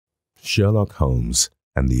Sherlock Holmes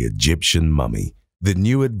and the Egyptian Mummy, The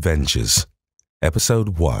New Adventures,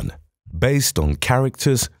 Episode 1, based on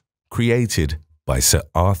characters created by Sir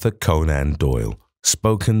Arthur Conan Doyle,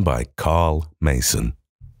 spoken by Carl Mason.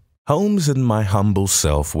 Holmes and my humble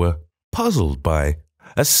self were puzzled by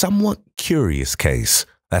a somewhat curious case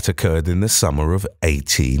that occurred in the summer of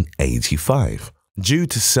 1885. Due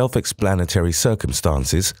to self-explanatory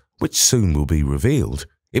circumstances, which soon will be revealed,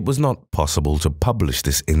 it was not possible to publish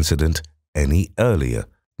this incident any earlier.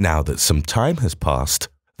 Now that some time has passed,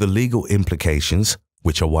 the legal implications,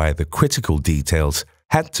 which are why the critical details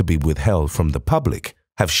had to be withheld from the public,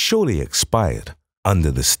 have surely expired under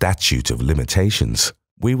the statute of limitations.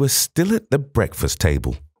 We were still at the breakfast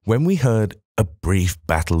table when we heard a brief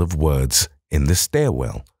battle of words in the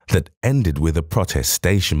stairwell that ended with a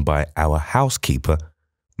protestation by our housekeeper,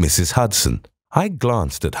 Mrs. Hudson. I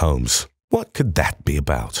glanced at Holmes. What could that be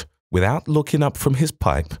about? Without looking up from his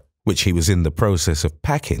pipe, which he was in the process of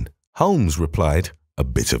packing, Holmes replied, a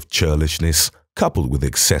bit of churlishness coupled with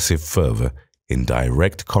excessive fervour in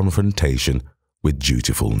direct confrontation with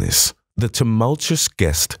dutifulness. The tumultuous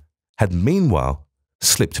guest had meanwhile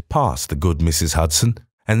slipped past the good Mrs. Hudson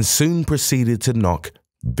and soon proceeded to knock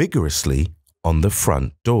vigorously on the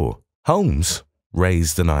front door. Holmes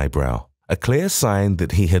raised an eyebrow, a clear sign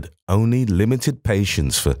that he had only limited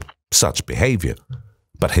patience for such behaviour,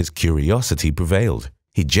 but his curiosity prevailed.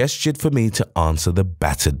 He gestured for me to answer the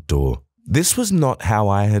battered door. This was not how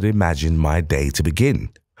I had imagined my day to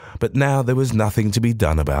begin, but now there was nothing to be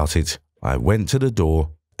done about it. I went to the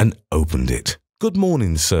door and opened it. "Good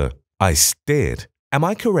morning, sir." I stared. "Am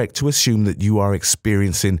I correct to assume that you are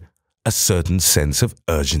experiencing a certain sense of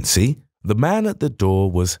urgency?" The man at the door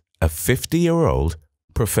was a 50-year-old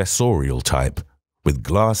professorial type, with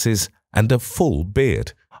glasses and a full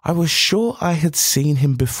beard. I was sure I had seen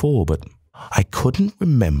him before, but I couldn't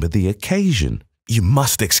remember the occasion. "You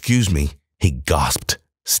must excuse me," he gasped,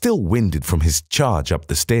 still winded from his charge up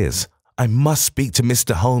the stairs. "I must speak to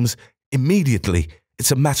Mr. Holmes immediately.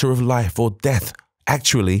 It's a matter of life or death.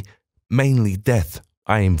 Actually, mainly death."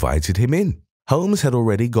 I invited him in. Holmes had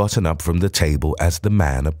already gotten up from the table as the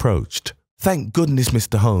man approached. "Thank goodness,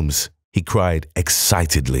 Mr. Holmes," he cried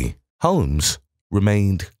excitedly. Holmes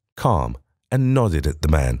remained calm and nodded at the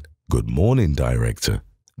man. "Good morning, Director."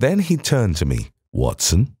 Then he turned to me.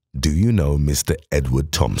 "Watson, do you know Mr.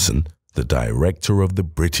 Edward Thompson, the Director of the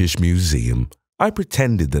British Museum?" I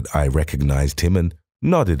pretended that I recognized him and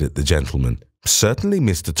nodded at the gentleman. "Certainly,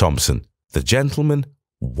 Mr. Thompson." The gentleman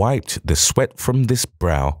wiped the sweat from this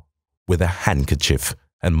brow with a handkerchief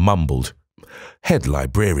and mumbled, "Head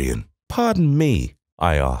librarian." "Pardon me?"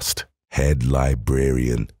 I asked. "Head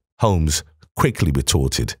librarian," Holmes quickly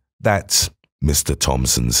retorted. "That's Mr.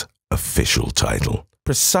 Thompson's official title."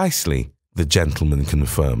 "Precisely," the gentleman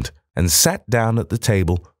confirmed, and sat down at the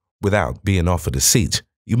table without being offered a seat.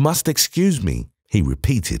 "You must excuse me," he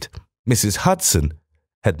repeated. Mrs. Hudson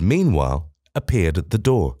had meanwhile appeared at the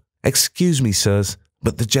door. "Excuse me, sirs,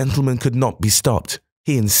 but the gentleman could not be stopped.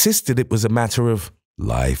 He insisted it was a matter of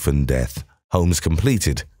life and death," Holmes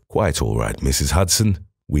completed. "Quite all right, Mrs. Hudson.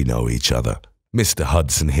 We know each other. Mr.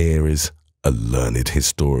 Hudson here is a learned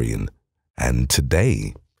historian, and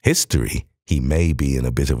today, history, he may be in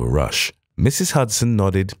a bit of a rush." Mrs. Hudson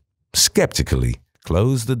nodded skeptically,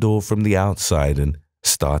 closed the door from the outside, and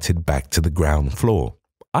started back to the ground floor.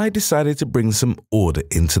 I decided to bring some order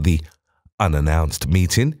into the unannounced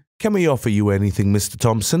meeting. "Can we offer you anything, Mr.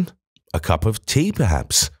 Thompson? A cup of tea,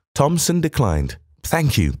 perhaps?" Thompson declined.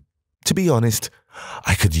 "Thank you. To be honest,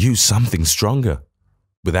 I could use something stronger."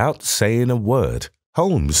 Without saying a word,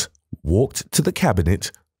 Holmes walked to the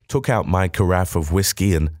cabinet, took out my carafe of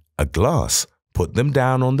whiskey and a glass, put them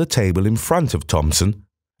down on the table in front of Thompson,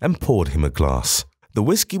 and poured him a glass. The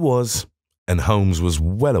whiskey was, and Holmes was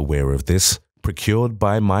well aware of this, procured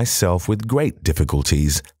by myself with great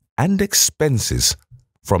difficulties and expenses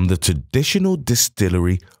from the traditional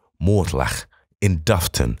distillery Mortlach in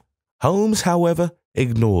Dufton. Holmes, however,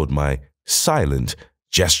 ignored my silent,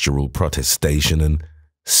 gestural protestation and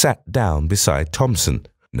sat down beside Thompson.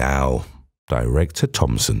 "Now, Director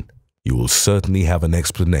Thompson, you will certainly have an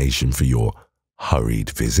explanation for your hurried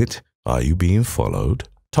visit. Are you being followed?"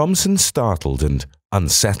 Thompson, startled and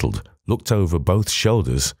unsettled, looked over both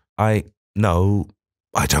shoulders. No,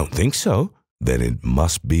 I don't think so." "Then it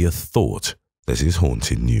must be a thought that is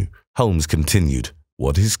haunting you." Holmes continued.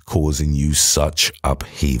 "What is causing you such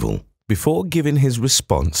upheaval?" Before giving his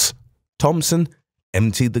response, Thompson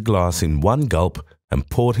emptied the glass in one gulp and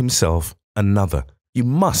poured himself another. "You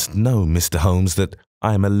must know, Mr. Holmes, that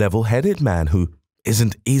I am a level-headed man who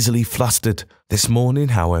isn't easily flustered. This morning,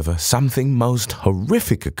 however, something most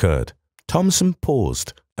horrific occurred. Thompson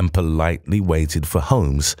paused and politely waited for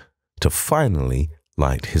Holmes to finally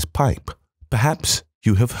light his pipe. "Perhaps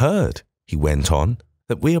you have heard," he went on,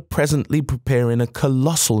 "that we are presently preparing a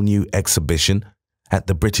colossal new exhibition at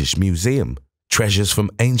the British Museum, treasures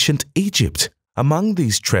from ancient Egypt. Among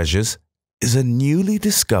these treasures is a newly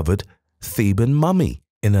discovered Theban mummy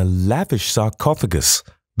in a lavish sarcophagus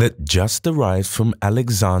that just arrived from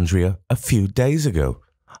Alexandria a few days ago."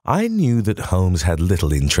 I knew that Holmes had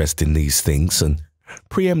little interest in these things and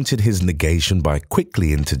preempted his negation by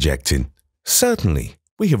quickly interjecting, "Certainly,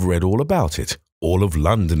 we have read all about it. All of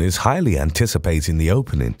London is highly anticipating the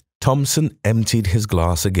opening." Thompson emptied his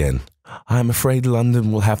glass again. "I'm afraid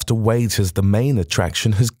London will have to wait as the main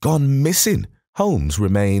attraction has gone missing." Holmes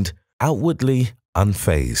remained outwardly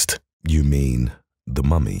unfazed. "You mean the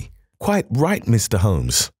mummy?" "Quite right, Mr.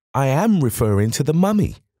 Holmes. I am referring to the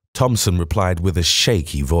mummy." Thompson replied with a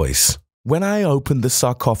shaky voice. "When I opened the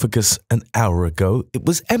sarcophagus an hour ago, it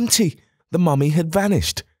was empty. The mummy had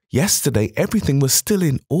vanished. Yesterday, everything was still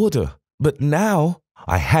in order. But now—"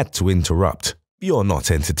 I had to interrupt. "You're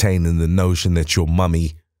not entertaining the notion that your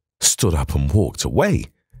mummy stood up and walked away,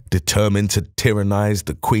 determined to tyrannize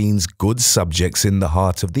the Queen's good subjects in the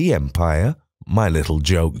heart of the Empire?" My little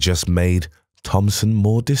joke just made Thompson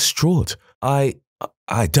more distraught.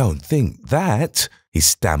 I don't think that," he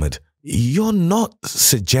stammered. "You're not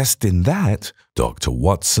suggesting that?" "Dr.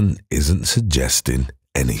 Watson isn't suggesting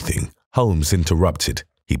anything," Holmes interrupted.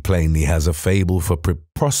 "He plainly has a fable for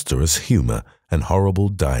preposterous humor and horrible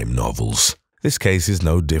dime novels. This case is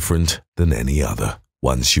no different than any other.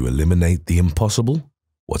 Once you eliminate the impossible,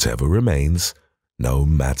 whatever remains, no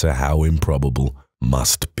matter how improbable,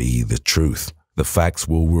 must be the truth. The facts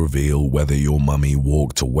will reveal whether your mummy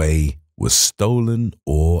walked away, was stolen,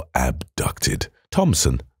 or abducted."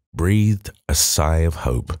 Thompson breathed a sigh of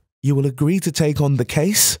hope. "You will agree to take on the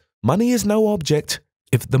case? Money is no object.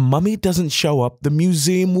 If the mummy doesn't show up, the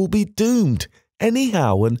museum will be doomed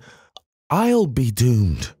anyhow, and I'll be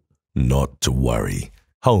doomed." "Not to worry,"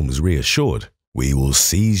 Holmes reassured. "We will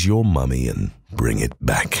seize your mummy and bring it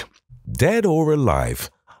back. Dead or alive,"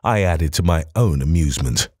 I added to my own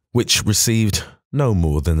amusement, which received no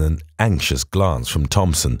more than an anxious glance from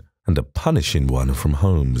Thompson and a punishing one from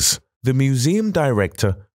Holmes. The museum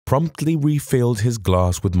director promptly refilled his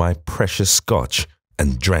glass with my precious scotch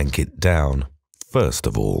and drank it down. "First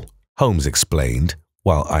of all," Holmes explained,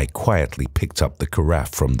 while I quietly picked up the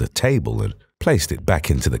carafe from the table and placed it back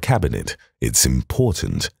into the cabinet, "it's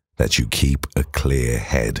important that you keep a clear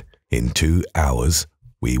head. In 2 hours,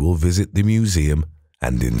 we will visit the museum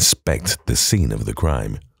and inspect the scene of the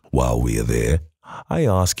crime. While we are there, I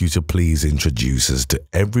ask you to please introduce us to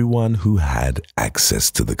everyone who had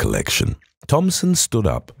access to the collection." Thompson stood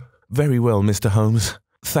up. "Very well, Mr. Holmes.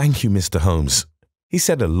 Thank you, Mr. Holmes." He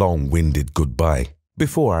said a long-winded goodbye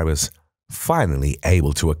before I was finally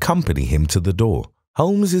able to accompany him to the door.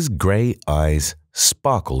 Holmes's grey eyes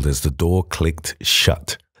sparkled as the door clicked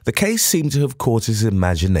shut. The case seemed to have caught his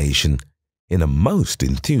imagination in a most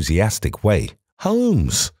enthusiastic way.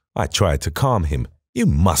 "Holmes," I tried to calm him, "you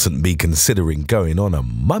mustn't be considering going on a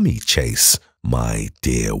mummy chase." "My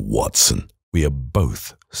dear Watson, we are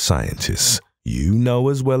both scientists. You know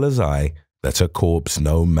as well as I that a corpse,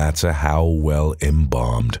 no matter how well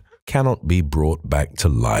embalmed, cannot be brought back to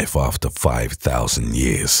life after 5,000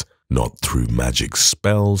 years. Not through magic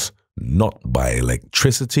spells, not by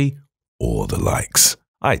electricity, or the likes.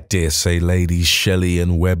 I dare say Ladies Shelley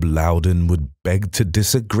and Webb Loudon would beg to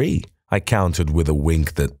disagree." I countered with a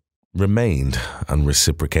wink that remained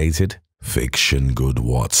unreciprocated. "Fiction, good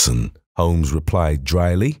Watson," Holmes replied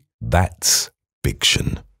dryly. "That's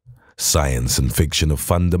fiction. Science and fiction are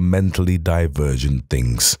fundamentally divergent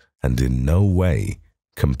things and in no way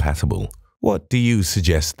compatible. What do you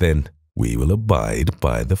suggest then? We will abide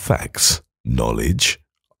by the facts. Knowledge,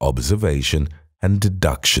 observation, and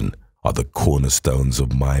deduction are the cornerstones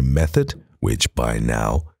of my method, which by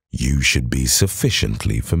now you should be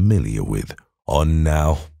sufficiently familiar with. On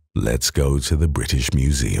now, let's go to the British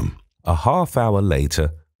Museum." A half-hour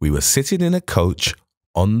later, we were sitting in a coach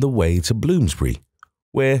on the way to Bloomsbury,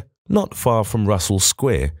 where, not far from Russell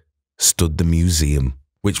Square, stood the museum,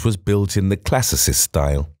 which was built in the classicist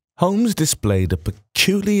style. Holmes displayed a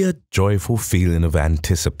peculiar, joyful feeling of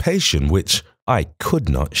anticipation which I could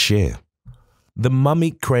not share. The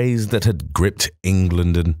mummy craze that had gripped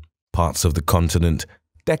England and parts of the continent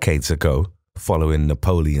decades ago, following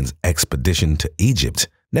Napoleon's expedition to Egypt,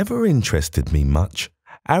 never interested me much.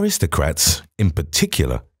 Aristocrats, in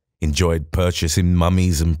particular, enjoyed purchasing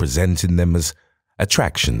mummies and presenting them as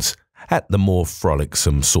attractions at the more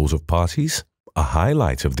frolicsome sort of parties. A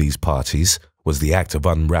highlight of these parties was the act of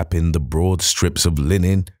unwrapping the broad strips of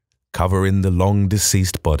linen covering the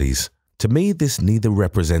long-deceased bodies. To me, this neither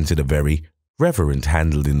represented a very reverent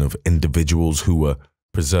handling of individuals who were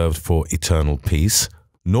preserved for eternal peace,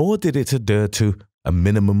 nor did it adhere to a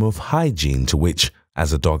minimum of hygiene to which,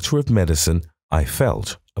 as a doctor of medicine, I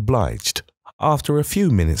felt obliged. After a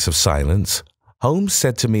few minutes of silence, Holmes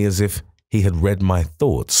said to me as if he had read my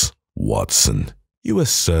thoughts, "Watson, you are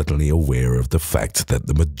certainly aware of the fact that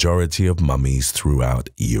the majority of mummies throughout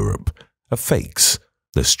Europe are fakes.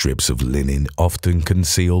 The strips of linen often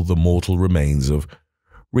conceal the mortal remains of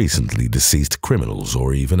recently deceased criminals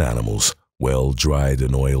or even animals, well dried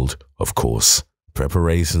and oiled, of course.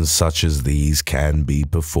 Preparations such as these can be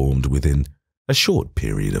performed within a short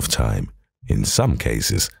period of time. In some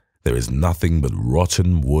cases, there is nothing but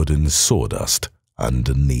rotten wood and sawdust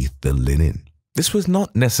underneath the linen." This was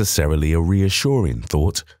not necessarily a reassuring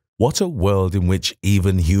thought. What a world in which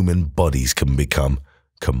even human bodies can become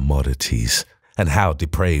commodities, and how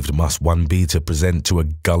depraved must one be to present to a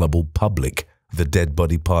gullible public the dead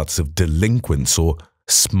body parts of delinquents or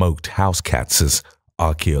smoked house cats as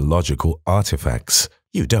archaeological artifacts.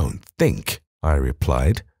 "You don't think," I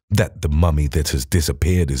replied, "that the mummy that has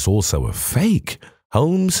disappeared is also a fake?"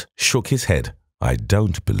 Holmes shook his head. "I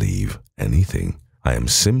don't believe anything. I am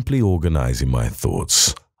simply organizing my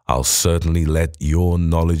thoughts. I'll certainly let your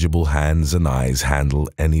knowledgeable hands and eyes handle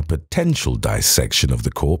any potential dissection of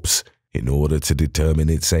the corpse in order to determine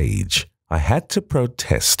its age." I had to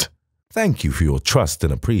protest. "Thank you for your trust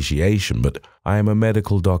and appreciation, but I am a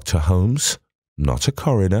medical doctor, Holmes, not a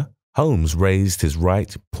coroner." Holmes raised his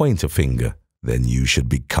right pointer finger. "Then you should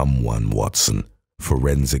become one, Watson.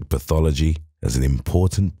 Forensic pathology is an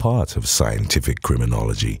important part of scientific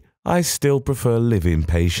criminology." "I still prefer living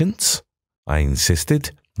patients," I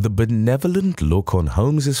insisted. The benevolent look on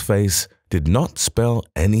Holmes's face did not spell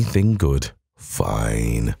anything good.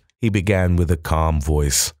 "Fine," he began with a calm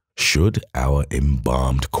voice. "Should our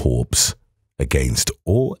embalmed corpse, against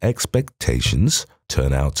all expectations,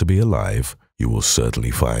 turn out to be alive, you will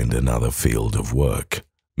certainly find another field of work.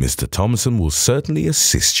 Mr. Thompson will certainly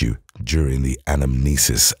assist you during the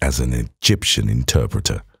anamnesis as an Egyptian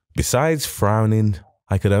interpreter." Besides frowning,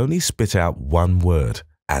 I could only spit out one word.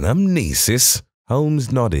 "Anamnesis?"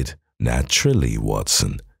 Holmes nodded. "Naturally,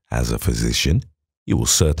 Watson. As a physician, you will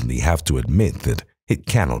certainly have to admit that it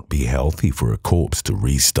cannot be healthy for a corpse to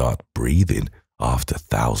restart breathing after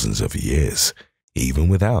thousands of years, even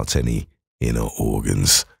without any inner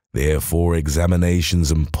organs. Therefore,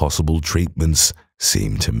 examinations and possible treatments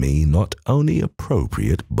seem to me not only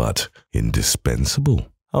appropriate but indispensable."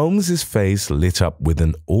 Holmes's face lit up with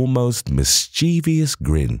an almost mischievous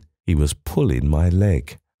grin. He was pulling my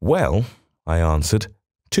leg. "Well," I answered,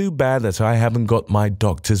 "too bad that I haven't got my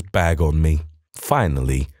doctor's bag on me."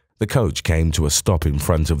 Finally, the coach came to a stop in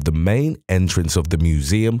front of the main entrance of the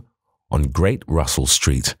museum on Great Russell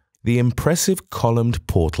Street. The impressive columned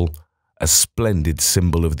portal, a splendid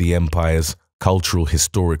symbol of the empire's cultural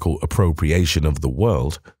historical appropriation of the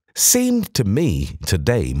world, seemed to me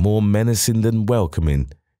today more menacing than welcoming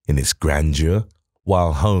in its grandeur.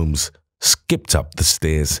 While Holmes skipped up the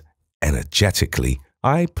stairs energetically,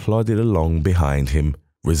 I plodded along behind him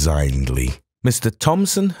resignedly. Mr.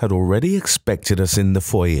 Thompson had already expected us in the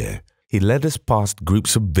foyer. He led us past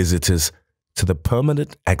groups of visitors to the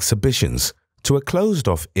permanent exhibitions, to a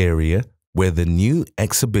closed-off area where the new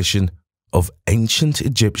exhibition of ancient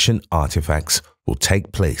Egyptian artifacts will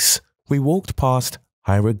take place. We walked past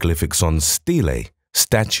hieroglyphics on stelae,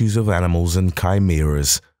 statues of animals and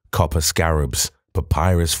chimeras, copper scarabs,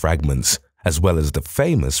 papyrus fragments, as well as the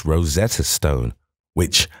famous Rosetta Stone,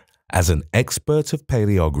 which, as an expert of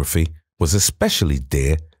paleography, was especially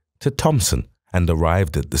dear to Thompson, and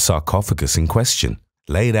arrived at the sarcophagus in question.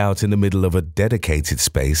 Laid out in the middle of a dedicated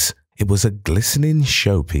space, it was a glistening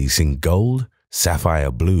showpiece in gold,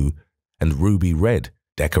 sapphire blue, and ruby red,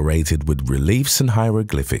 decorated with reliefs and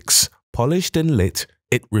hieroglyphics. Polished and lit,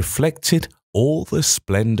 it reflected all the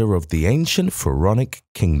splendor of the ancient pharaonic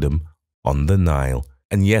kingdom on the Nile,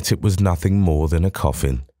 and yet it was nothing more than a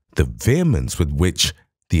coffin. The vehemence with which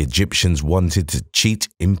the Egyptians wanted to cheat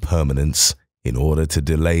impermanence in order to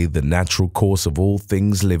delay the natural course of all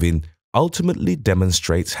things living ultimately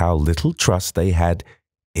demonstrates how little trust they had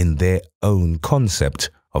in their own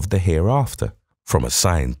concept of the hereafter. From a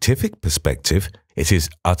scientific perspective, it is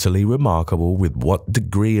utterly remarkable with what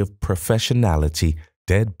degree of professionality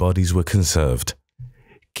dead bodies were conserved.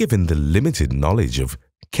 Given the limited knowledge of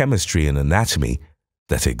chemistry and anatomy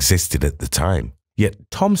that existed at the time, yet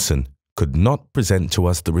Thompson could not present to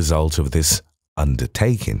us the result of this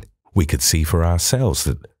undertaking. We could see for ourselves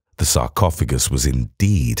that the sarcophagus was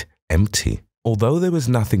indeed empty. Although there was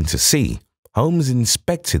nothing to see, Holmes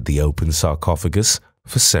inspected the open sarcophagus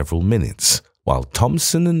for several minutes. While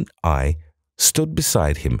Thompson and I stood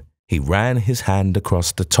beside him, he ran his hand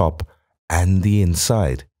across the top and the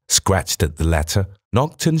inside, scratched at the latter,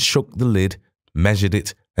 knocked and shook the lid, measured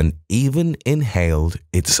it, and even inhaled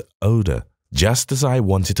its odor. Just as I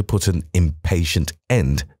wanted to put an impatient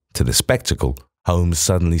end to the spectacle, Holmes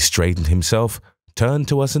suddenly straightened himself, turned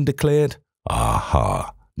to us and declared,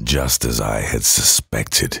 "Aha, just as I had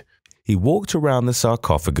suspected." He walked around the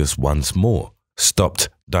sarcophagus once more, stopped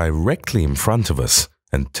directly in front of us,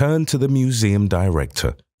 and turned to the museum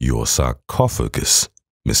director. "Your sarcophagus,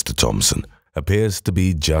 Mr. Thompson, appears to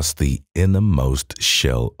be just the innermost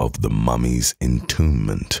shell of the mummy's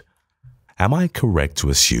entombment. Am I correct to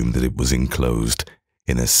assume that it was enclosed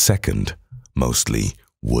in a second, mostly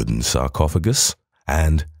wooden sarcophagus,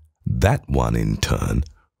 and that one in turn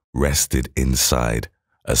rested inside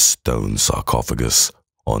a stone sarcophagus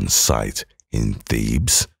on site in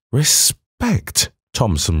Thebes?" "Respect,"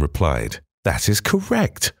 Thompson replied. "That is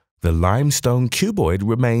correct. The limestone cuboid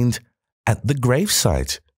remained at the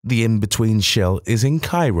gravesite. The in-between shell is in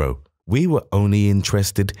Cairo. We were only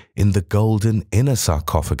interested in the golden inner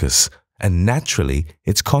sarcophagus and naturally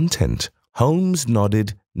its content." Holmes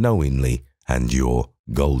nodded knowingly. "And your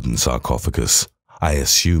golden sarcophagus, I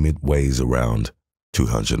assume it weighs around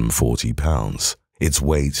 240 pounds. Its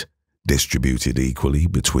weight distributed equally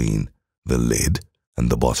between the lid and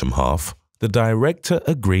the bottom half?" The director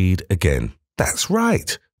agreed again. "That's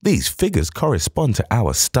right. These figures correspond to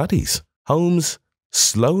our studies." Holmes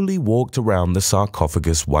slowly walked around the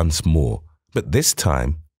sarcophagus once more, but this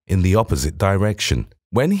time in the opposite direction.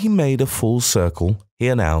 When he made a full circle, he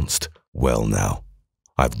announced, "Well now,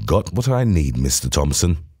 I've got what I need, Mr.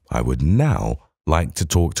 Thompson. I would now like to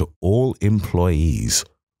talk to all employees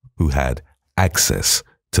who had access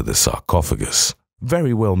to the sarcophagus."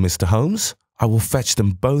 "Very well, Mr. Holmes. I will fetch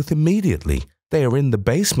them both immediately. They are in the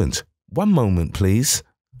basement. One moment, please."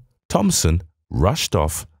 Thompson rushed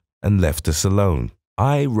off and left us alone.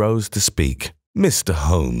 I rose to speak. "Mr.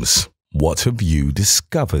 Holmes, what have you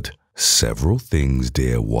discovered?" "Several things,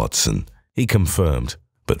 dear Watson," he confirmed.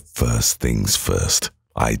 "But first things first,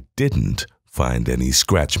 I didn't find any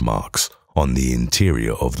scratch marks on the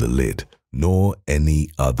interior of the lid, nor any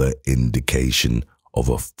other indication of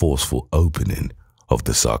a forceful opening of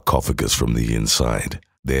the sarcophagus from the inside.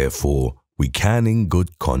 Therefore, we can in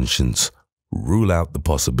good conscience rule out the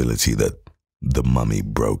possibility that the mummy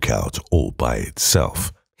broke out all by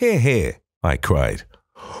itself." "Hear, hear," I cried.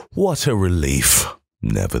 "What a relief."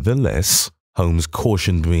 "Nevertheless," Holmes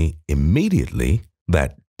cautioned me immediately,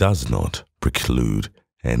 "that does not preclude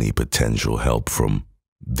any potential help from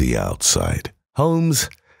the outside." "Holmes,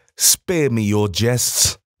 spare me your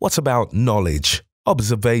jests. What about knowledge,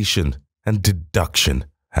 observation, and deduction?"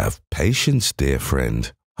 "Have patience, dear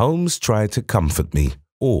friend." Holmes tried to comfort me.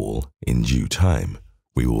 "All in due time.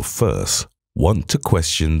 We will first want to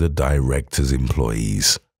question the director's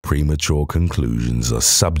employees. Premature conclusions are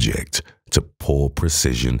subject to poor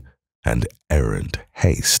precision and errant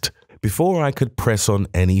haste." Before I could press on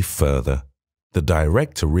any further, the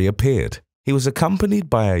director reappeared. He was accompanied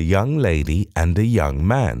by a young lady and a young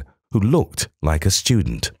man who looked like a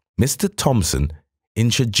student. Mr. Thompson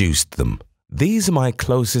introduced them. "These are my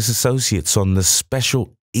closest associates on the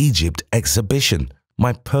special Egypt exhibition.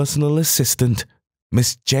 My personal assistant,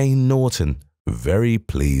 Miss Jane Norton." "Very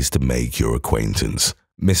pleased to make your acquaintance,"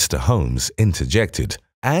 Mr. Holmes interjected.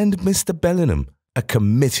 "And Mr. Bellingham, a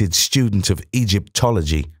committed student of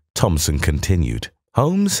Egyptology," Thompson continued.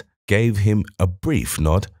 Holmes gave him a brief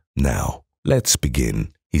nod. "Now, let's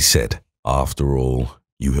begin," he said. "After all,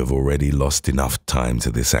 you have already lost enough time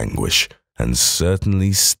to this anguish, and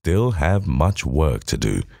certainly still have much work to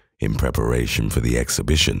do in preparation for the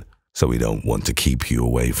exhibition, so we don't want to keep you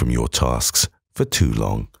away from your tasks for too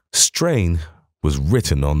long." Strain was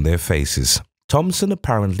written on their faces. Thompson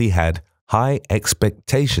apparently had high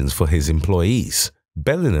expectations for his employees.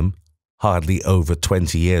 Bellingham, hardly over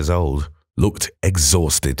 20 years old, looked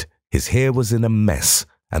exhausted. His hair was in a mess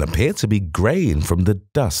and appeared to be greying from the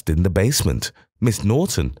dust in the basement. Miss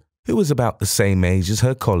Norton, who was about the same age as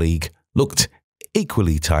her colleague, looked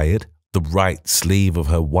equally tired. The right sleeve of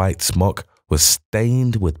her white smock was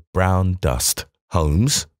stained with brown dust.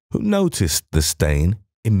 Holmes, who noticed the stain,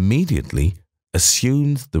 immediately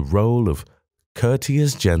assumed the role of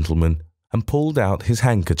courteous gentleman and pulled out his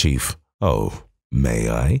handkerchief. "Oh, may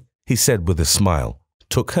I?" he said with a smile,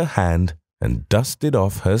 took her hand and dusted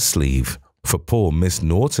off her sleeve. For poor Miss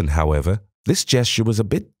Norton, however, this gesture was a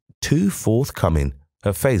bit too forthcoming.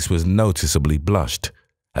 Her face was noticeably blushed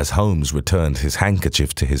as Holmes returned his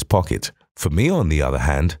handkerchief to his pocket. For me, on the other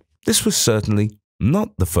hand, this was certainly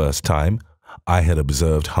not the first time I had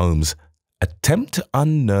observed Holmes attempt to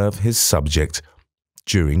unnerve his subject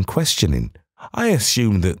during questioning. I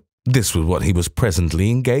assumed that this was what he was presently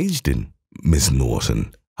engaged in. Miss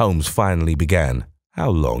Norton, Holmes finally began. How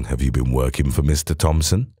long have you been working for Mr.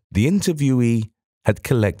 Thompson? The interviewee had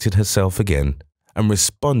collected herself again and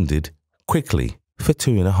responded quickly. For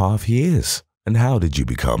 2.5 years. And how did you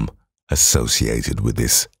become associated with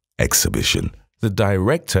this exhibition? The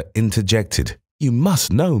director interjected. You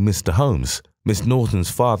must know, Mr. Holmes. Miss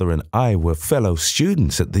Norton's father and I were fellow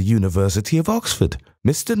students at the University of Oxford.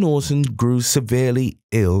 Mr. Norton grew severely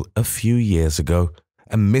ill a few years ago,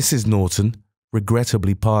 and Mrs. Norton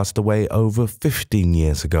regrettably passed away over 15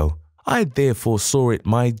 years ago. I therefore saw it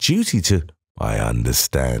my duty to— I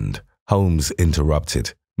understand. Holmes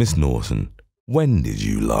interrupted. Miss Norton, when did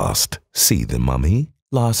you last see the mummy?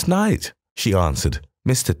 Last night, she answered.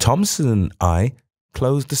 Mr. Thompson and I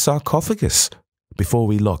closed the sarcophagus before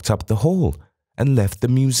we locked up the hall and left the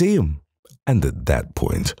museum. And at that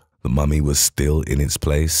point, the mummy was still in its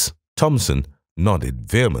place? Thompson nodded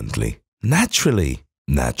vehemently. Naturally.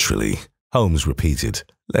 Naturally. Holmes repeated.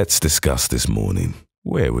 Let's discuss this morning.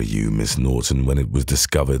 Where were you, Miss Norton, when it was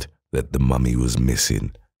discovered that the mummy was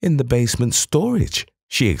missing? In the basement storage,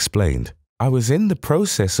 she explained. I was in the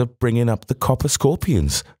process of bringing up the copper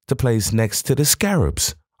scorpions to place next to the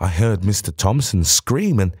scarabs. I heard Mr. Thompson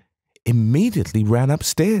scream and immediately ran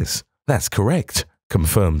upstairs. That's correct,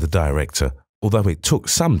 confirmed the director, although it took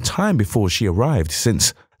some time before she arrived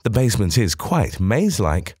since the basement is quite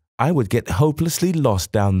maze-like. I would get hopelessly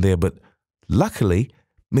lost down there, but luckily,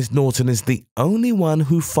 Miss Norton is the only one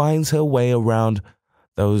who finds her way around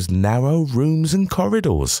those narrow rooms and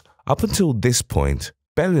corridors. Up until this point,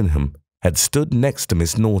 Bellingham had stood next to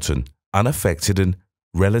Miss Norton, unaffected and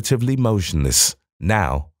relatively motionless.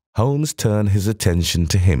 Now, Holmes turned his attention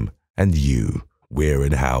to him. And you, where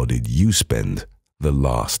and how did you spend the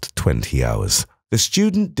last 20 hours? The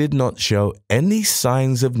student did not show any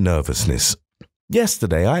signs of nervousness.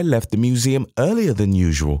 Yesterday, I left the museum earlier than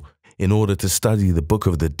usual in order to study the Book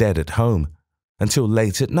of the Dead at home until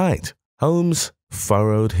late at night. Holmes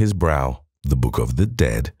furrowed his brow. The Book of the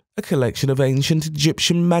Dead? A collection of ancient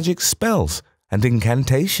Egyptian magic spells and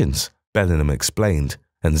incantations, Bellingham explained,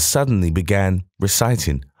 and suddenly began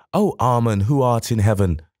reciting, O Amun, who art in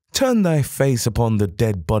heaven, turn thy face upon the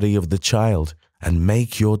dead body of the child, and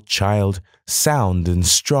make your child sound and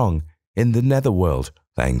strong in the netherworld.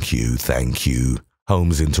 Thank you,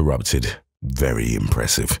 Holmes interrupted. Very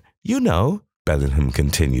impressive. You know, Bellingham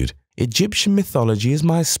continued, Egyptian mythology is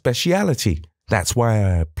my speciality. That's why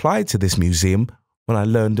I applied to this museum when I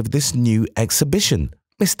learned of this new exhibition.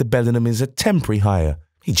 Mr. Bellingham is a temporary hire.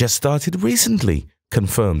 He just started recently,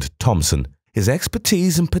 confirmed Thompson. His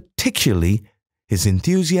expertise and particularly his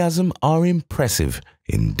enthusiasm are impressive.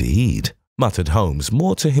 Indeed, muttered Holmes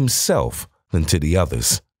more to himself than to the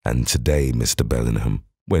others. And today, Mr. Bellingham,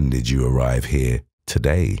 when did you arrive here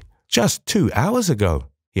today? Just 2 hours ago,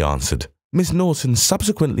 he answered. Miss Norton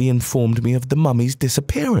subsequently informed me of the mummy's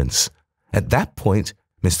disappearance. At that point,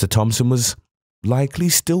 Mr. Thompson was likely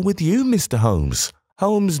still with you, Mr. Holmes.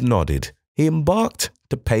 Holmes nodded. He embarked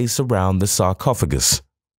to pace around the sarcophagus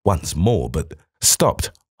once more, but stopped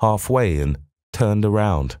halfway and turned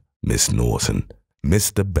around. Miss Norton,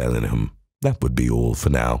 Mr. Bellingham, that would be all for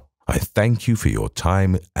now. I thank you for your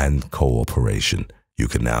time and cooperation. You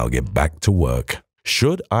can now get back to work.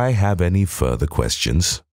 Should I have any further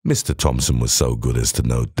questions? Mr. Thompson was so good as to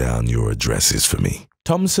note down your addresses for me.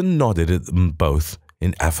 Thompson nodded at them both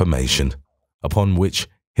in affirmation, upon which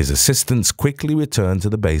his assistants quickly returned to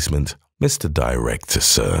the basement. Mr. Director,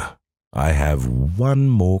 sir, I have one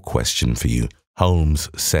more question for you, Holmes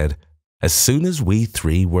said, as soon as we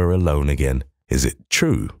three were alone again. Is it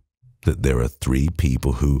true that there are 3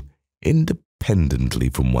 people who, independently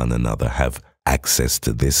from one another, have access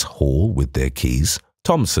to this hall with their keys?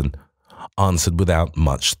 Thompson answered without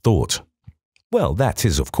much thought. Well, that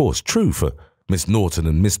is of course true for Miss Norton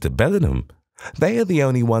and Mr. Bellingham. They are the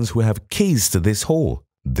only ones who have keys to this hall.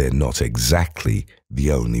 They're not exactly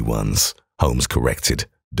the only ones, Holmes corrected.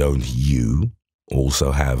 Don't you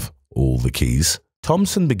also have all the keys?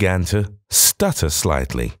 Thompson began to stutter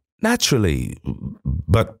slightly. Naturally,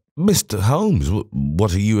 but Mr. Holmes,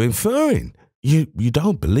 what are you inferring? You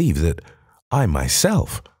don't believe that I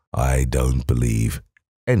myself— I don't believe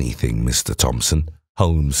anything, Mr. Thompson,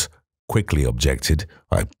 Holmes quickly objected.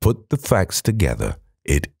 I put the facts together.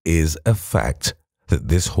 It is a fact that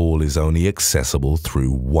this hall is only accessible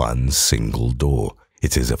through one single door.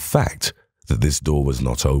 It is a fact that this door was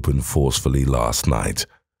not opened forcefully last night.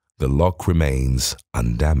 The lock remains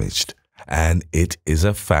undamaged, and it is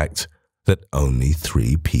a fact that only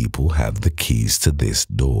 3 people have the keys to this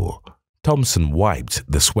door." Thompson wiped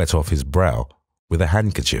the sweat off his brow with a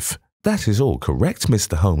handkerchief. "That is all correct,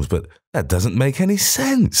 Mr. Holmes, but that doesn't make any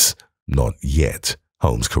sense." "Not yet,"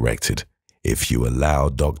 Holmes corrected. "If you allow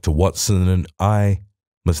Dr. Watson and I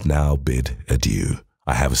must now bid adieu.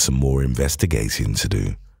 I have some more investigating to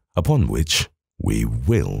do, upon which we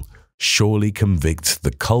will surely convict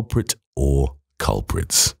the culprit or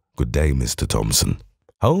culprits. Good day, Mr. Thompson."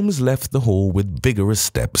 Holmes left the hall with vigorous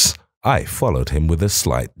steps. I followed him with a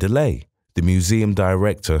slight delay. The museum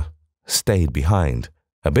director stayed behind,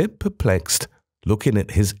 a bit perplexed, looking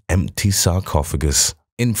at his empty sarcophagus.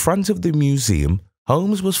 In front of the museum,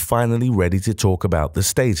 Holmes was finally ready to talk about the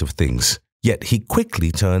state of things, yet he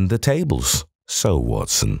quickly turned the tables. "So,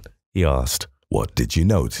 Watson," he asked, "what did you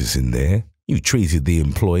notice in there?" "You treated the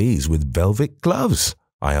employees with velvet gloves,"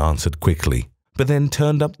 I answered quickly, but then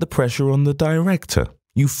turned up the pressure on the director.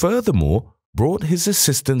 "You furthermore brought his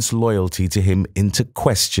assistant's loyalty to him into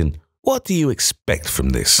question. What do you expect from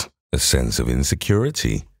this?" "A sense of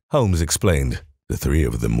insecurity," Holmes explained. "The 3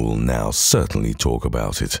 of them will now certainly talk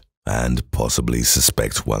about it, and possibly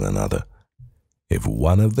suspect one another. If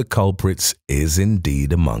one of the culprits is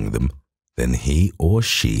indeed among them, then he or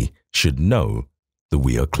she should know that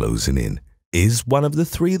we are closing in." "Is one of the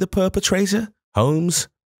 3 the perpetrator?" Holmes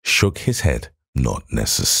shook his head. "Not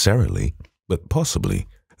necessarily, but possibly.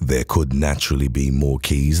 There could naturally be more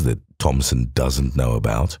keys that Thompson doesn't know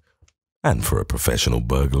about. And for a professional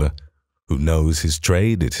burglar who knows his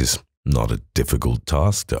trade, it is not a difficult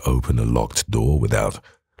task to open a locked door without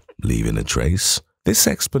leaving a trace." This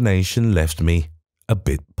explanation left me a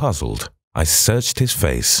bit puzzled. I searched his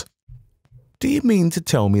face. "Do you mean to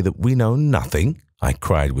tell me that we know nothing?" I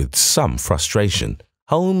cried with some frustration.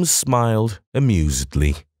 Holmes smiled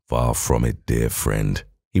amusedly. "Far from it, dear friend,"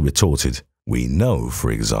 he retorted. "We know,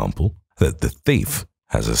 for example, that the thief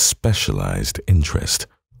has a specialized interest.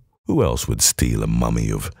 Who else would steal a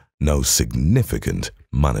mummy of no significant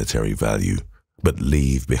monetary value, but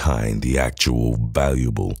leave behind the actual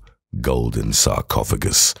valuable golden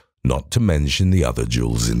sarcophagus, not to mention the other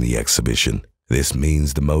jewels in the exhibition? This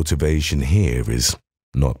means the motivation here is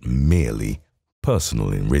not merely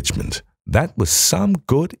personal enrichment." That was some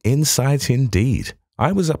good insight indeed.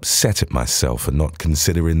 I was upset at myself for not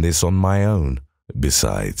considering this on my own.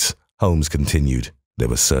 "Besides," Holmes continued, "there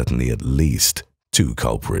were certainly at least 2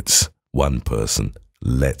 culprits. One person,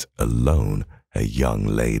 let alone a young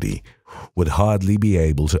lady, would hardly be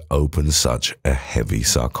able to open such a heavy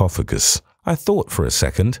sarcophagus." I thought for a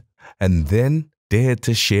second, and then dared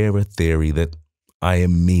to share a theory that I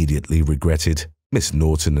immediately regretted. Miss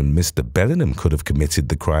Norton and Mr. Bellingham could have committed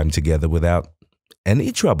the crime together without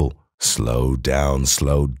any trouble. Slow down,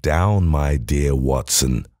 my dear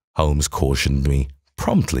Watson," Holmes cautioned me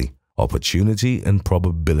promptly. "Opportunity and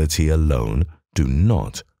probability alone do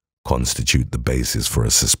not constitute the basis for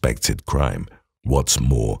a suspected crime. What's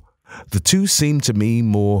more, the 2 seem to me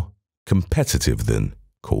more competitive than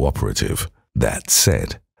cooperative. That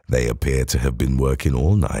said, they appear to have been working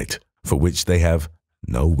all night, for which they have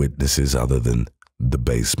no witnesses other than the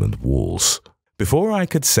basement walls." Before I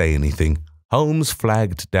could say anything, Holmes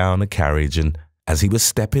flagged down a carriage, and as he was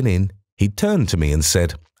stepping in, he turned to me and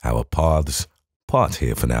said, "Our paths part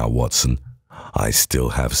here for now, Watson. I still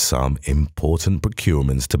have some important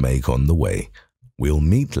procurements to make on the way. We'll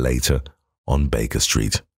meet later on Baker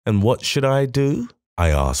Street." "And what should I do?" I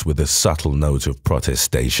asked with a subtle note of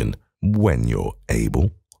protestation. "When you're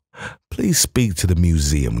able. Please speak to the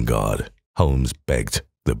museum guard," Holmes begged.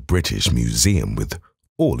 "The British Museum, with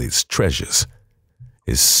all its treasures,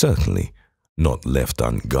 is certainly not left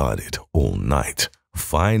unguarded all night.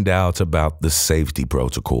 Find out about the safety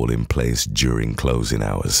protocol in place during closing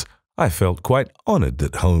hours." I felt quite honored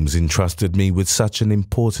that Holmes entrusted me with such an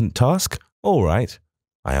important task. "All right,"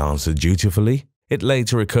 I answered dutifully. It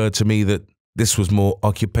later occurred to me that this was more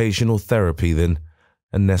occupational therapy than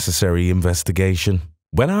a necessary investigation.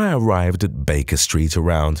 When I arrived at Baker Street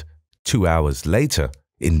around 2 hours later,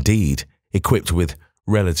 indeed, equipped with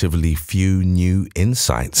relatively few new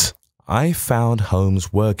insights, I found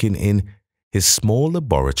Holmes working in his small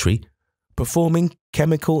laboratory, performing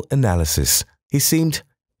chemical analysis. He seemed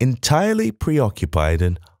entirely preoccupied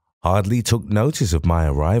and hardly took notice of my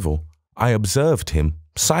arrival. I observed him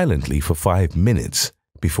silently for 5 minutes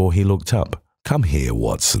before he looked up. "Come here,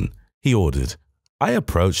 Watson," he ordered. I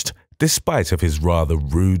approached, despite of his rather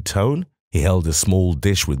rude tone. He held a small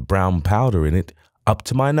dish with brown powder in it up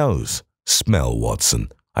to my nose. "Smell, Watson."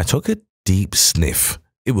 I took a deep sniff.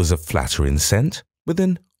 It was a flattering scent with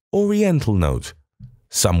an oriental note.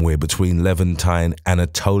 somewhere between Levantine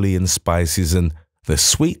Anatolian spices and the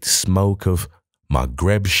sweet smoke of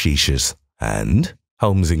Maghreb shishas. And?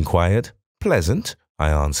 Holmes inquired. Pleasant, I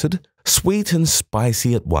answered. Sweet and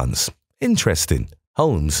spicy at once. Interesting.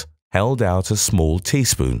 Holmes held out a small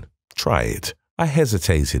teaspoon. Try it. I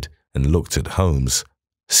hesitated and looked at Holmes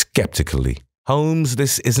skeptically. Holmes,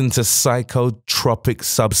 this isn't a psychotropic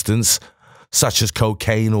substance, such as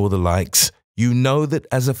cocaine or the likes. You know that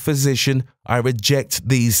as a physician, I reject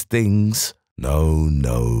these things.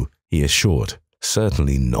 No, he assured.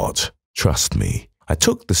 Certainly not. Trust me. I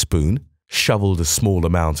took the spoon, shoveled a small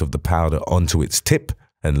amount of the powder onto its tip,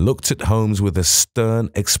 and looked at Holmes with a stern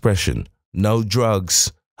expression. No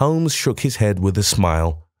drugs. Holmes shook his head with a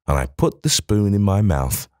smile, and I put the spoon in my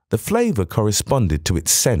mouth. The flavor corresponded to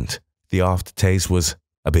its scent. The aftertaste was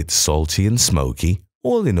a bit salty and smoky.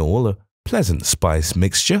 All in all, a pleasant spice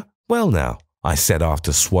mixture. Well now, I said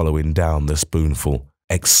after swallowing down the spoonful.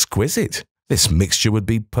 Exquisite. This mixture would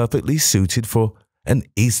be perfectly suited for an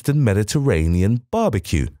Eastern Mediterranean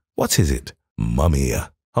barbecue. What is it?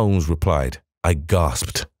 Mummia, Holmes replied. I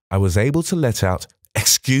gasped. I was able to let out,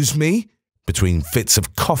 "Excuse me?" between fits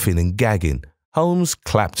of coughing and gagging. Holmes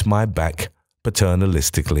clapped my back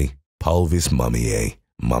paternalistically. Pulvis mummiae,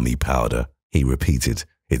 mummy powder, he repeated.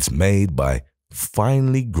 It's made by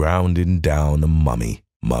finely grounding down a mummy.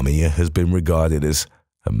 Mummia has been regarded as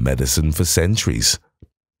a medicine for centuries.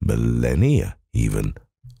 Millennia, even.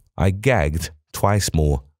 I gagged twice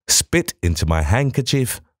more, spit into my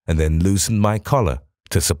handkerchief, and then loosened my collar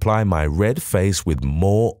to supply my red face with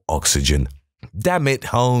more oxygen. Damn it,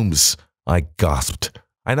 Holmes, I gasped.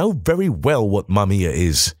 I know very well what mummia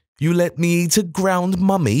is. You let me eat a ground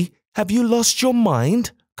mummy? Have you lost your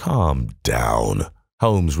mind? Calm down,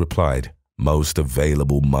 Holmes replied. Most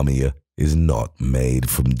available mummia is not made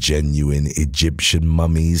from genuine Egyptian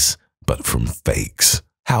mummies, but from fakes.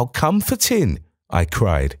 How comforting, I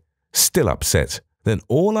cried, still upset. Then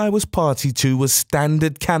all I was party to was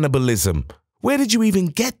standard cannibalism. Where did you even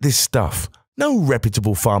get this stuff? No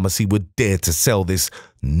reputable pharmacy would dare to sell this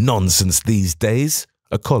nonsense these days.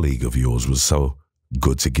 A colleague of yours was so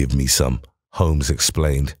good to give me some, Holmes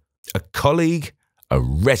explained. A colleague? A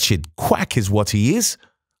wretched quack is what he is,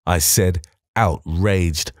 I said,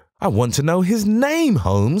 outraged. I want to know his name,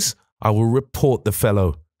 Holmes. I will report the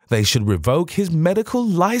fellow. They should revoke his medical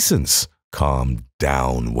license. Calm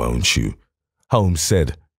down, won't you? Holmes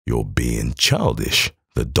said. You're being childish,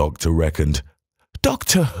 the doctor reckoned.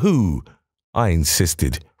 Doctor who? I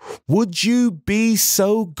insisted. Would you be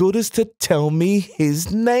so good as to tell me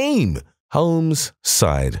his name? Holmes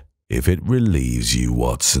sighed. If it relieves you,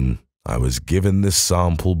 Watson, I was given the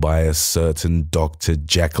sample by a certain Dr.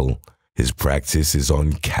 Jekyll. His practice is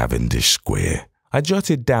on Cavendish Square. I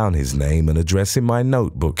jotted down his name and address in my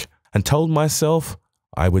notebook and told myself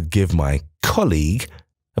I would give my colleague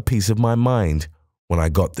a piece of my mind when I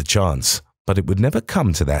got the chance. But it would never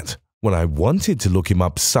come to that. When I wanted to look him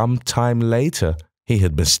up some time later, he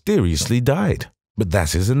had mysteriously died. But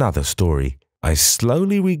that is another story. I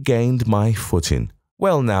slowly regained my footing.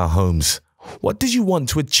 Well now, Holmes, what did you want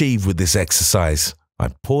to achieve with this exercise? I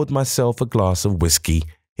poured myself a glass of whiskey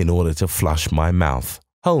in order to flush my mouth.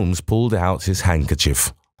 Holmes pulled out his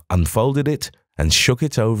handkerchief, unfolded it, and shook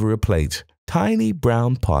it over a plate. Tiny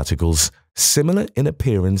brown particles, similar in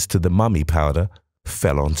appearance to the mummy powder,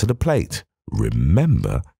 fell onto the plate.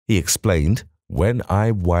 Remember, he explained, when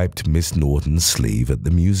I wiped Miss Norton's sleeve at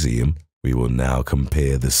the museum, we will now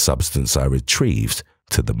compare the substance I retrieved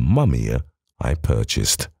to the mummia I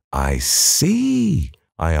purchased. I see,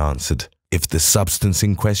 I answered. If the substance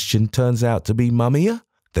in question turns out to be mummia,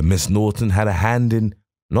 then Miss Norton had a hand in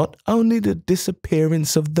not only the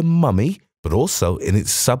disappearance of the mummy, but also in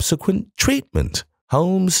its subsequent treatment.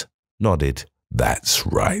 Holmes nodded. That's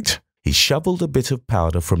right. He shoveled a bit of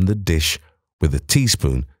powder from the dish with a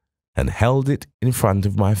teaspoon and held it in front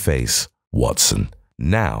of my face. Watson,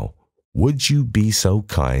 now, would you be so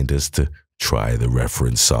kind as to try the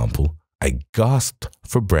reference sample? I gasped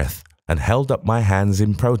for breath and held up my hands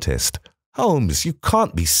in protest. Holmes, you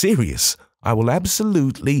can't be serious. I will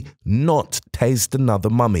absolutely not taste another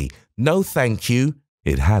mummy. No, thank you.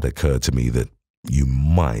 It had occurred to me that you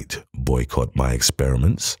might boycott my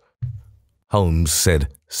experiments. Holmes said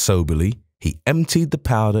soberly. He emptied the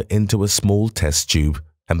powder into a small test tube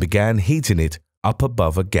and began heating it up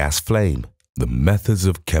above a gas flame. The methods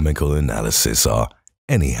of chemical analysis are,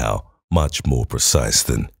 anyhow, much more precise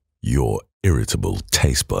than your irritable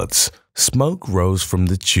taste buds. Smoke rose from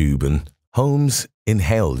the tube and Holmes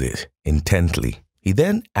inhaled it intently. He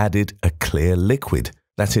then added a clear liquid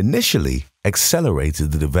that initially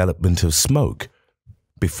accelerated the development of smoke,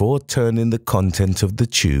 before turning the content of the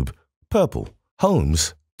tube purple.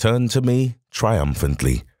 Holmes turned to me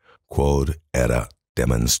triumphantly. Quod era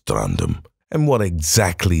demonstrandum. And what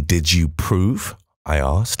exactly did you prove? I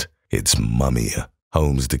asked. It's mumia,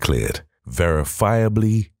 Holmes declared.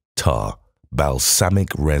 Verifiably tar, balsamic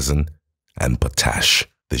resin, and potash.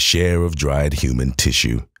 The share of dried human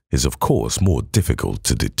tissue is of course more difficult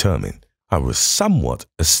to determine. I was somewhat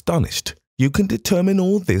astonished. You can determine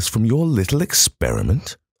all this from your little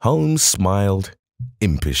experiment? Holmes smiled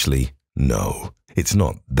impishly. No, it's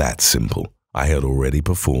not that simple. I had already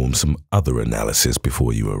performed some other analysis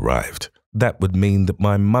before you arrived. That would mean that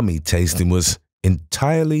my mummy tasting was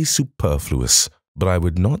entirely superfluous, but I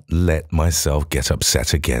would not let myself get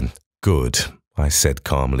upset again. Good, I said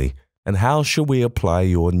calmly. And how shall we apply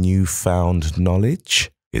your newfound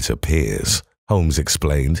knowledge? It appears, Holmes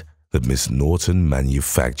explained, that Miss Norton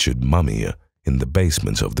manufactured mumia in the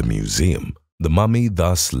basement of the museum. The mummy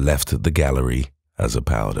thus left the gallery as a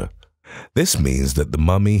powder. This means that the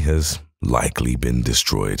mummy has likely been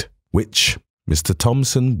destroyed, which Mr.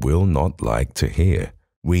 Thompson will not like to hear.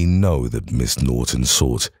 We know that Miss Norton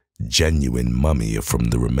sought genuine mumia from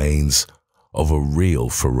the remains of a real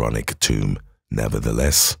pharaonic tomb.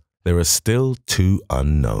 Nevertheless, there are still two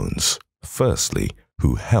unknowns. Firstly,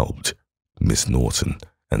 who helped Miss Norton?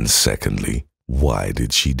 And secondly, why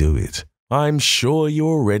did she do it? I'm sure you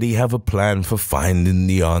already have a plan for finding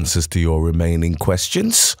the answers to your remaining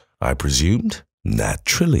questions, I presumed.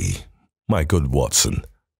 Naturally, my good Watson.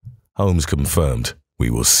 Holmes confirmed. We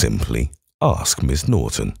will simply ask Miss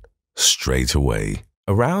Norton straight away.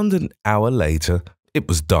 Around an hour later, it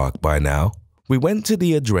was dark by now, we went to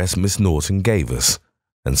the address Miss Norton gave us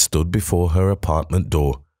and stood before her apartment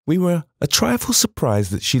door. We were a trifle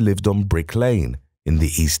surprised that she lived on Brick Lane in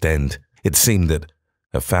the East End. It seemed that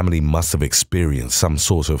her family must have experienced some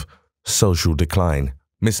sort of social decline.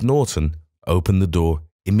 Miss Norton opened the door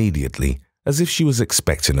immediately, as if she was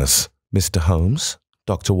expecting us. Mr. Holmes,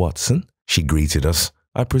 Dr. Watson, she greeted us.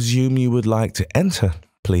 I presume you would like to enter.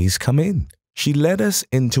 Please come in. She led us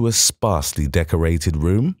into a sparsely decorated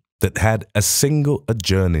room that had a single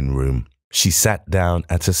adjourning room. She sat down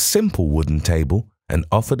at a simple wooden table and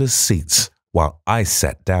offered us seats while I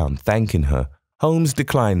sat down, thanking her. Holmes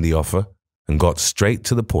declined the offer and got straight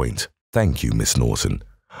to the point. Thank you, Miss Norton.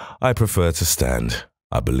 I prefer to stand.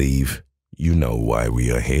 I believe you know why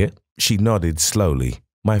we are here. She nodded slowly.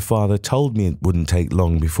 My father told me it wouldn't take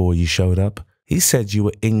long before you showed up. He said you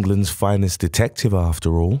were England's finest detective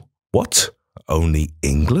after all. What? Only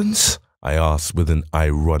England's? I asked with an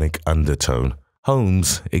ironic undertone.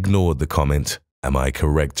 Holmes ignored the comment. Am I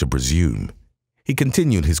correct to presume? He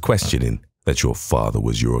continued his questioning. That your father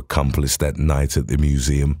was your accomplice that night at the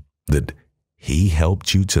museum? That he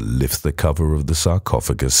helped you to lift the cover of the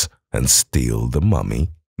sarcophagus and steal the mummy?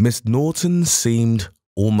 Miss Norton seemed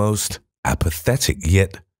almost apathetic,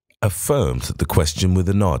 yet affirmed the question with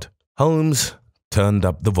a nod. Holmes turned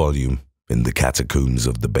up the volume. In the catacombs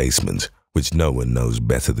of the basement, which no one knows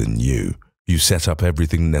better than you, you set up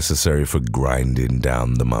everything necessary for grinding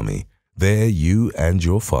down the mummy. There you and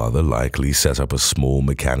your father likely set up a small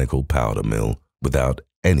mechanical powder mill without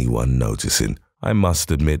anyone noticing. I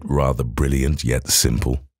must admit, rather brilliant yet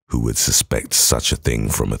simple. Who would suspect such a thing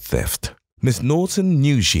from a theft? Miss Norton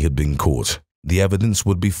knew she had been caught. The evidence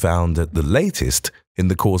would be found at the latest in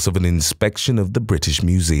the course of an inspection of the British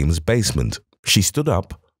Museum's basement. She stood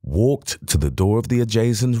up, walked to the door of the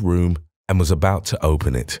adjacent room, and was about to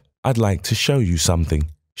open it. I'd like to show you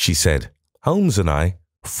something, she said. Holmes and I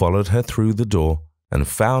followed her through the door and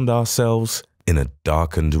found ourselves in a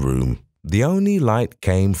darkened room. The only light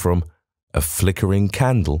came from a flickering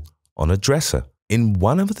candle on a dresser. In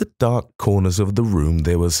one of the dark corners of the room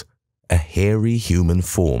there was a hairy human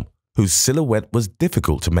form whose silhouette was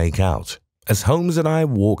difficult to make out. As Holmes and I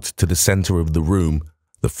walked to the center of the room,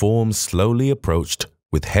 the form slowly approached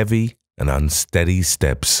with heavy and unsteady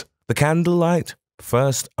steps. The candlelight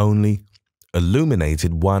first only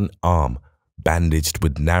illuminated one arm, bandaged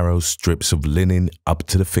with narrow strips of linen up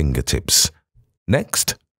to the fingertips.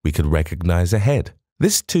 Next, we could recognize a head.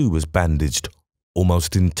 This too was bandaged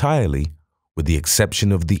almost entirely, with the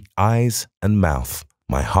exception of the eyes and mouth.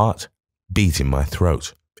 My heart beat in my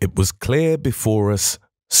throat. It was clear before us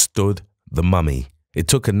stood the mummy. It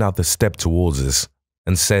took another step towards us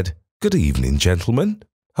and said, "Good evening, gentlemen."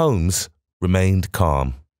 Holmes remained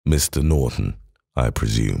calm. Mr. Norton, I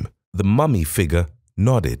presume. The mummy figure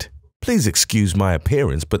nodded. Please excuse my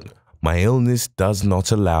appearance, but my illness does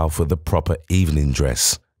not allow for the proper evening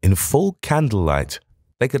dress. In full candlelight,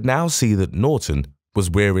 they could now see that Norton was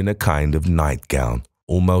wearing a kind of nightgown.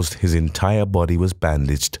 Almost his entire body was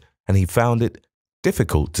bandaged, and he found it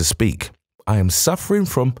difficult to speak. I am suffering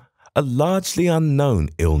from a largely unknown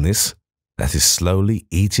illness that is slowly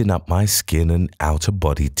eating up my skin and outer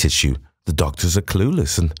body tissue. The doctors are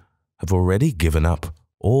clueless and have already given up.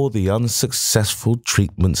 All the unsuccessful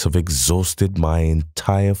treatments have exhausted my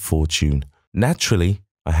entire fortune. Naturally,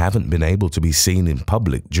 I haven't been able to be seen in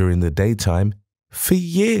public during the daytime for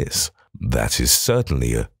years. That is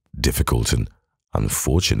certainly a difficult and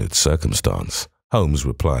unfortunate circumstance, Holmes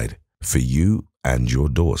replied, for you and your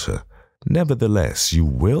daughter. Nevertheless, you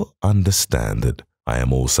will understand that I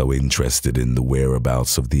am also interested in the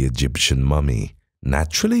whereabouts of the Egyptian mummy.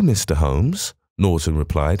 Naturally, Mr. Holmes, Norton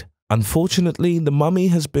replied. Unfortunately, the mummy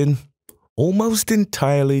has been almost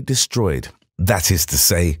entirely destroyed. That is to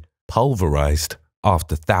say, pulverized.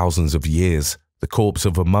 After thousands of years, the corpse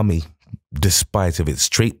of a mummy, despite of its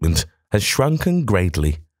treatment, has shrunken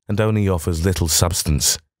greatly and only offers little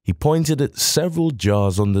substance. He pointed at several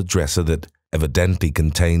jars on the dresser that evidently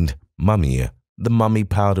contained mummia. The mummy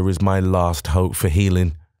powder is my last hope for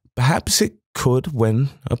healing. Perhaps it could, when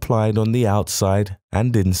applied on the outside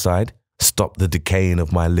and inside, stop the decaying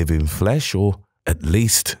of my living flesh, or at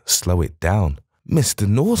least slow it down. Mr.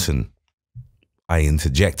 Norton, I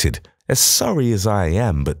interjected, as sorry as I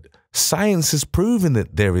am, but science has proven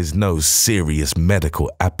that there is no serious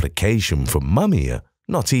medical application for mummia,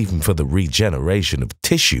 not even for the regeneration of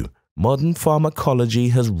tissue. Modern pharmacology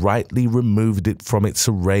has rightly removed it from its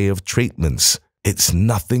array of treatments. It's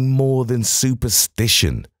nothing more than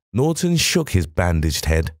superstition. Norton shook his bandaged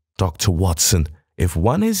head. Dr. Watson, if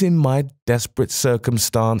one is in my desperate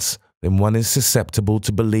circumstance, then one is susceptible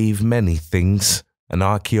to believe many things. An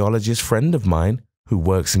archaeologist friend of mine, who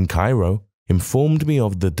works in Cairo, informed me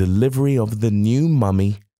of the delivery of the new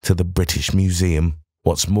mummy to the British Museum.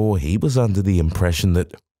 What's more, he was under the impression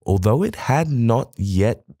that, although it had not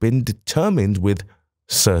yet been determined with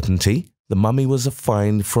certainty, the mummy was a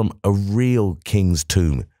find from a real king's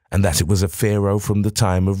tomb, and that it was a pharaoh from the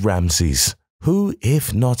time of Ramses. Who,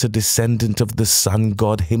 if not a descendant of the sun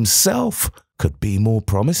god himself, could be more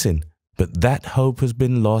promising? But that hope has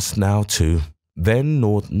been lost now too. Then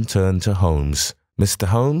Norton turned to Holmes. Mr.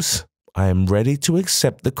 Holmes, I am ready to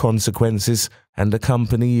accept the consequences and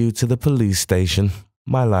accompany you to the police station.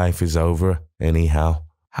 My life is over, anyhow.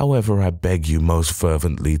 However, I beg you most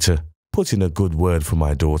fervently to put in a good word for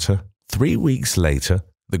my daughter. 3 weeks later,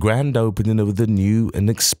 the grand opening of the new and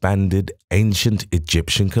expanded ancient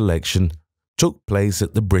Egyptian collection took place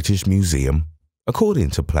at the British Museum. According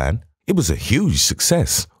to plan, it was a huge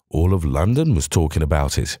success. All of London was talking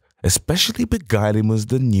about it. Especially beguiling was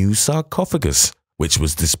the new sarcophagus, which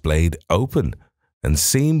was displayed open and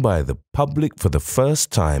seen by the public for the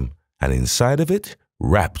first time, and inside of it,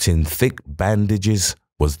 wrapped in thick bandages,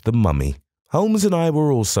 was the mummy. Holmes and I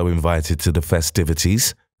were also invited to the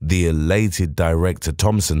festivities. The elated director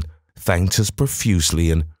Thompson thanked us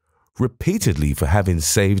profusely and repeatedly for having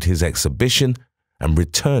saved his exhibition and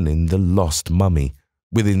returning the lost mummy.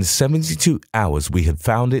 Within 72 hours we had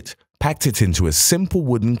found it, packed it into a simple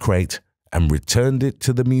wooden crate, and returned it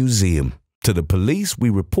to the museum. To the police we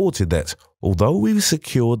reported that, although we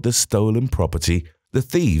secured the stolen property, the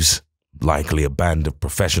thieves, likely a band of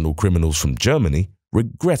professional criminals from Germany,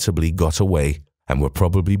 regrettably got away and were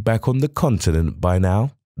probably back on the continent by now.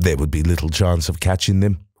 There would be little chance of catching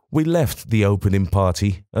them. We left the opening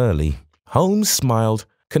party early. Holmes smiled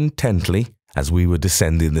contentedly as we were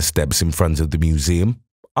descending the steps in front of the museum.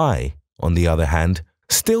 I, on the other hand,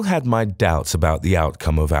 still had my doubts about the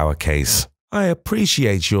outcome of our case. I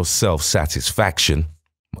appreciate your self-satisfaction,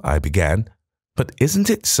 I began, but isn't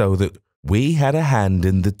it so that we had a hand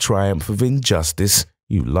in the triumph of injustice?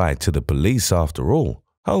 You lied to the police after all.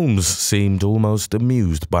 Holmes seemed almost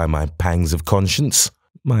amused by my pangs of conscience.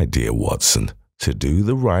 My dear Watson, to do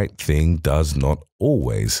the right thing does not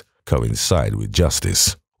always coincide with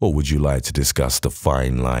justice. Or would you like to discuss the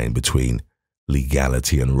fine line between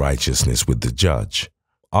legality and righteousness with the judge?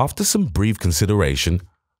 After some brief consideration,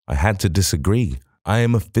 I had to disagree. I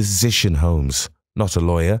am a physician, Holmes, not a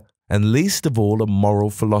lawyer, and least of all a moral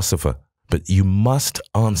philosopher. But you must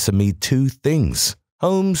answer me 2 things.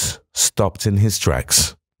 Holmes stopped in his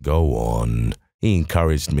tracks. Go on, he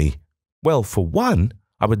encouraged me. Well, for one,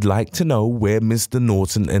 I would like to know where Mr.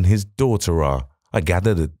 Norton and his daughter are. I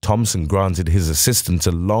gather that Thompson granted his assistant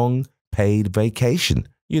a long, paid vacation.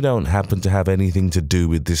 You don't happen to have anything to do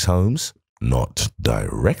with this, Holmes? Not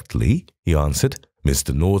directly, he answered.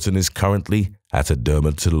 Mr. Norton is currently at a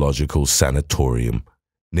dermatological sanatorium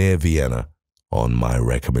near Vienna on my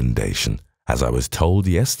recommendation. As I was told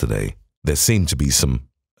yesterday, there seem to be some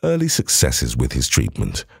early successes with his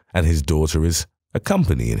treatment, and his daughter is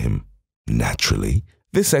accompanying him. Naturally,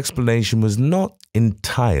 This explanation was not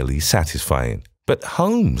entirely satisfying. "But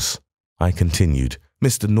Holmes," I continued,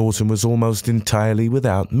 "Mr. Norton was almost entirely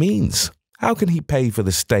without means. How can he pay for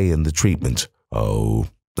the stay and the treatment?" "Oh,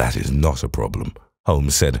 that is not a problem,"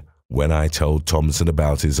 Holmes said. "When I told Thompson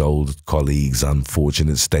about his old colleague's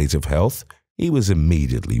unfortunate state of health, he was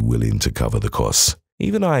immediately willing to cover the costs.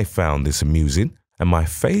 Even I found this amusing, and my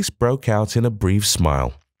face broke out in a brief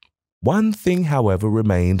smile. One thing, however,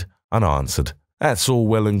 remained unanswered. "That's all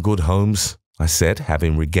well and good, Holmes," I said,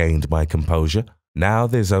 having regained my composure. "Now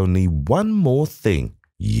there's only one more thing."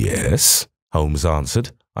 "Yes?" Holmes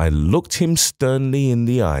answered. I looked him sternly in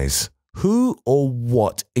the eyes. "Who or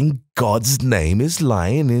what in God's name is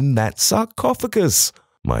lying in that sarcophagus?"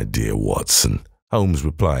 "My dear Watson," Holmes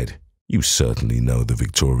replied, "you certainly know the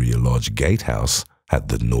Victoria Lodge gatehouse at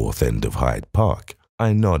the north end of Hyde Park."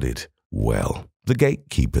 I nodded. "Well, the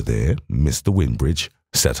gatekeeper there, Mr. Winbridge,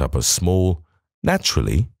 set up a small,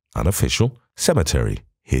 naturally unofficial cemetery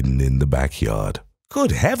hidden in the backyard."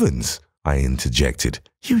 "Good heavens!" I interjected.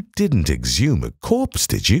 "You didn't exhume a corpse,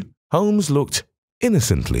 did you?" Holmes looked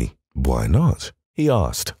innocently. "Why not?" he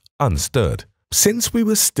asked, unstirred. Since we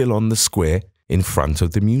were still on the square in front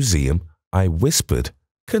of the museum, I whispered,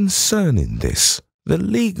 "Concerning this, the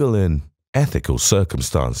legal and ethical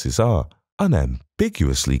circumstances are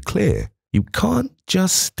unambiguously clear. You can't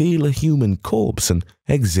just steal a human corpse and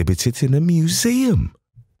exhibit it in a museum."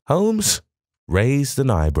 Holmes raised an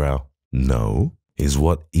eyebrow. "No, is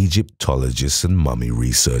what Egyptologists and mummy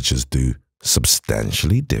researchers do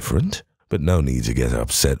substantially different? But no need to get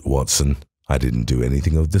upset, Watson. I didn't do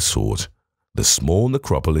anything of the sort. The small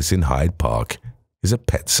necropolis in Hyde Park is a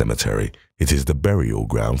pet cemetery. It is the burial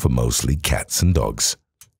ground for mostly cats and dogs.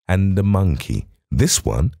 And a monkey, this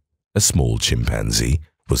one, a small chimpanzee,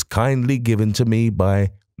 was kindly given to me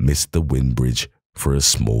by Mr. Winbridge for a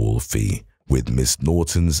small fee. With Miss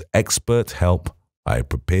Norton's expert help, I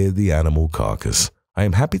prepared the animal carcass. I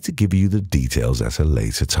am happy to give you the details at a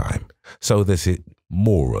later time, so that it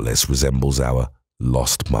more or less resembles our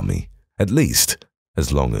lost mummy. At least,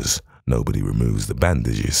 as long as nobody removes the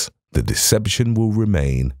bandages, the deception will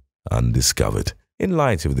remain undiscovered." In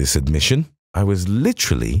light of this admission, I was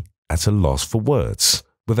literally at a loss for words.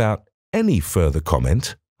 Without any further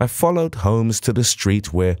comment, I followed Holmes to the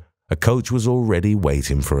street where a coach was already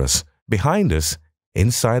waiting for us. Behind us,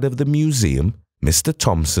 inside of the museum, Mr.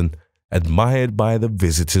 Thompson, admired by the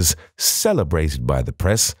visitors, celebrated by the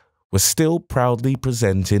press, was still proudly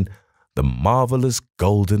presenting the marvelous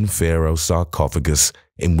golden pharaoh sarcophagus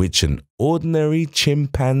in which an ordinary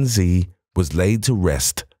chimpanzee was laid to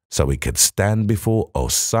rest so he could stand before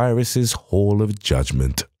Osiris's Hall of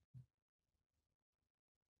Judgment.